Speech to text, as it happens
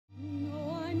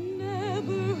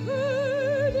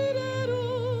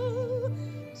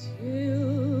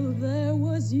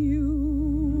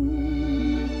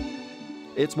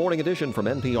It's Morning Edition from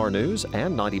NPR News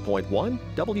and 90.1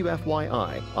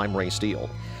 WFYI. I'm Ray Steele.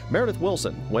 Meredith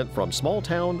Willson went from small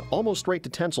town almost straight to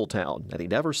Tinseltown, and he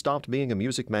never stopped being a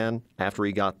music man after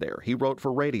he got there. He wrote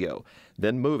for radio,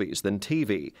 then movies, then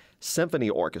TV, symphony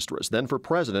orchestras, then for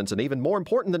presidents, and even more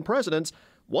important than presidents,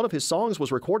 one of his songs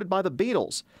was recorded by the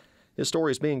Beatles. His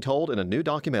story is being told in a new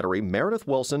documentary, Meredith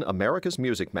Willson, America's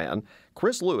Music Man.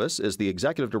 Chris Lewis is the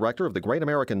executive director of the Great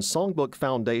American Songbook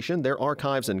Foundation. Their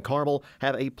archives in Carmel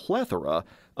have a plethora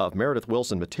of Meredith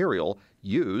Willson material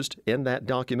used in that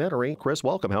documentary. Chris,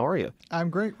 welcome. How are you?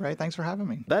 I'm great, Ray. Thanks for having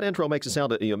me. That intro makes it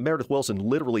sound that Meredith Willson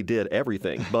literally did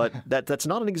everything, but that's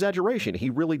not an exaggeration.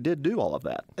 He really did do all of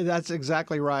that. That's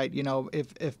exactly right. You know,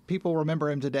 if people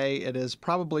remember him today, it is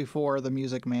probably for The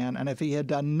Music Man, and if he had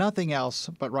done nothing else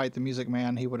but write The Music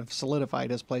Man, he would have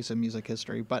solidified his place in music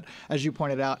history. But as you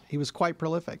pointed out, he was quite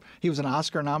prolific. He was an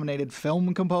Oscar-nominated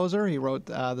film composer. He wrote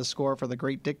the score for The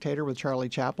Great Dictator with Charlie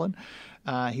Chaplin.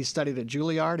 He studied at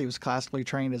Juilliard. He was classically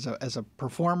trained as a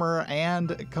performer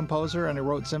and composer, and he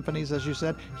wrote symphonies, as you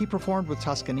said. He performed with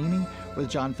Toscanini, with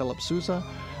John Philip Sousa,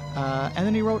 and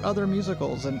then he wrote other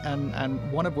musicals,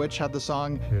 and one of which had the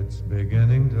song, "It's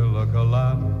beginning to look a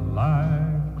lot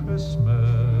like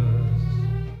Christmas."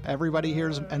 Everybody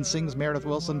hears and sings Meredith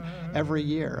Willson every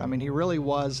year. I mean, he really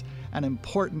was an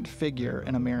important figure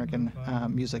in American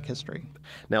music history.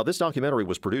 Now, this documentary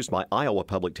was produced by Iowa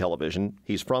Public Television.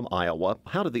 He's from Iowa.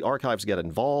 How did the archives get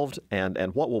involved, and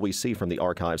what will we see from the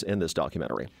archives in this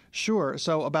documentary? Sure.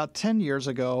 So about 10 years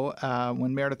ago,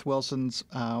 when Meredith Willson's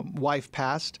wife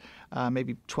passed,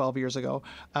 maybe 12 years ago,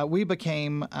 we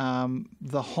became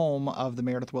the home of the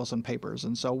Meredith Willson papers.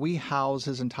 And so we house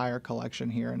his entire collection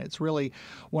here, and it's really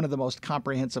one of the most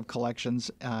comprehensive collections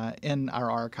in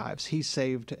our archives. He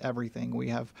saved everything. We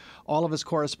have all of his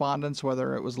correspondence,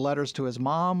 whether it was letters to his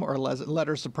mom or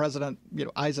letters to President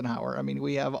Eisenhower. I mean,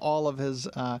 we have all of his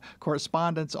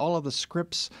correspondence, all of the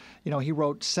scripts. He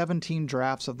wrote 17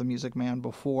 drafts of The Music Man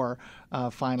before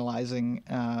finalizing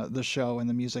the show and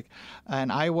the music.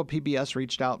 And Iowa PBS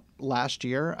reached out last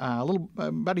year,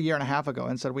 about a year and a half ago,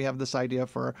 and said, we have this idea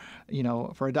for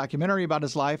a documentary about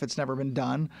his life. It's never been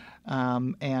done.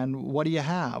 And what do you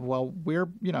have? Well, we're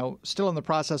still in the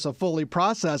process of fully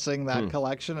processing that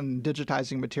collection and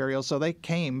digitizing material. So they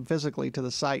came physically to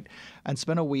the site and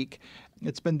spent a week.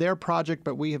 It's been their project,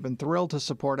 but we have been thrilled to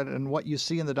support it. And what you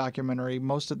see in the documentary,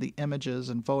 most of the images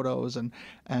and photos and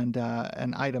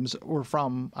items were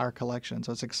from our collection.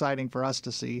 So it's exciting for us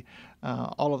to see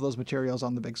all of those materials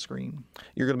on the big screen.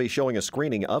 You're going to be showing a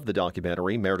screening of the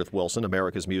documentary, Meredith Willson,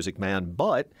 America's Music Man.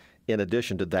 But in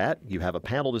addition to that, you have a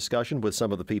panel discussion with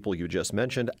some of the people you just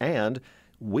mentioned, and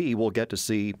we will get to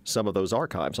see some of those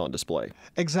archives on display.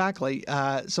 Exactly.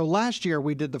 So last year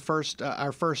we did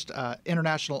our first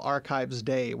International Archives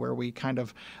Day, where we kind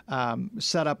of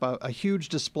set up a huge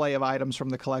display of items from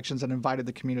the collections and invited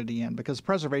the community in, because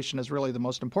preservation is really the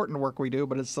most important work we do,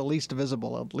 but it's the least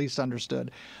visible, least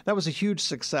understood. That was a huge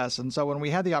success. And so when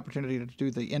we had the opportunity to do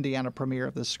the Indiana premiere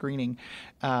of this screening,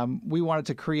 we wanted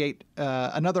to create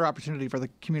another opportunity for the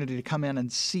community to come in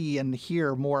and see and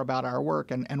hear more about our work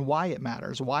and why it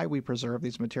matters, why we preserve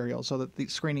these materials, so that the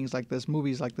screenings like this,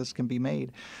 movies like this can be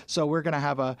made. So we're going to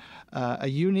have a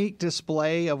unique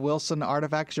display of Willson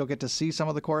artifacts. You'll get to see some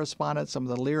of the correspondence, some of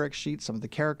the lyric sheets, some of the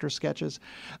character sketches.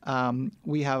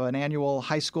 We have an annual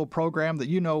high school program that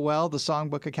you know well, the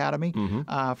Songbook Academy,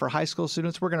 for high school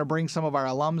students. We're going to bring some of our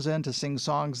alums in to sing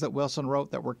songs that Willson wrote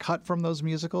that were cut from those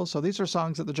musicals. So these are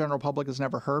songs that the general public has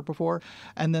never heard before.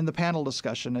 And then the panel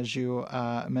discussion, as you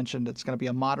mentioned, it's going to be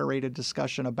a moderated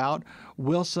discussion about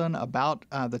Willson, about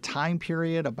the time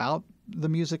period, about The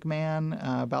Music Man,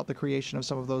 about the creation of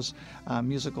some of those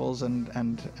musicals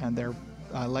and their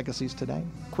legacies today.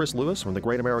 Chris Lewis from the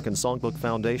Great American Songbook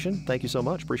Foundation, thank you so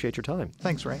much. Appreciate your time.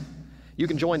 Thanks, Ray. You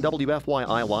can join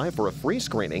WFYI Live for a free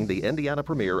screening, the Indiana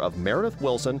premiere of Meredith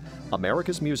Willson,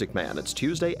 America's Music Man. It's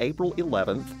Tuesday, April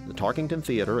 11th, the Tarkington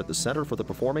Theater at the Center for the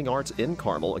Performing Arts in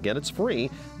Carmel. Again, it's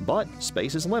free, but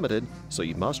space is limited, so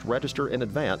you must register in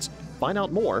advance. Find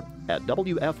out more at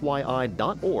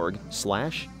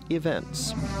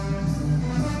WFYI.org/events.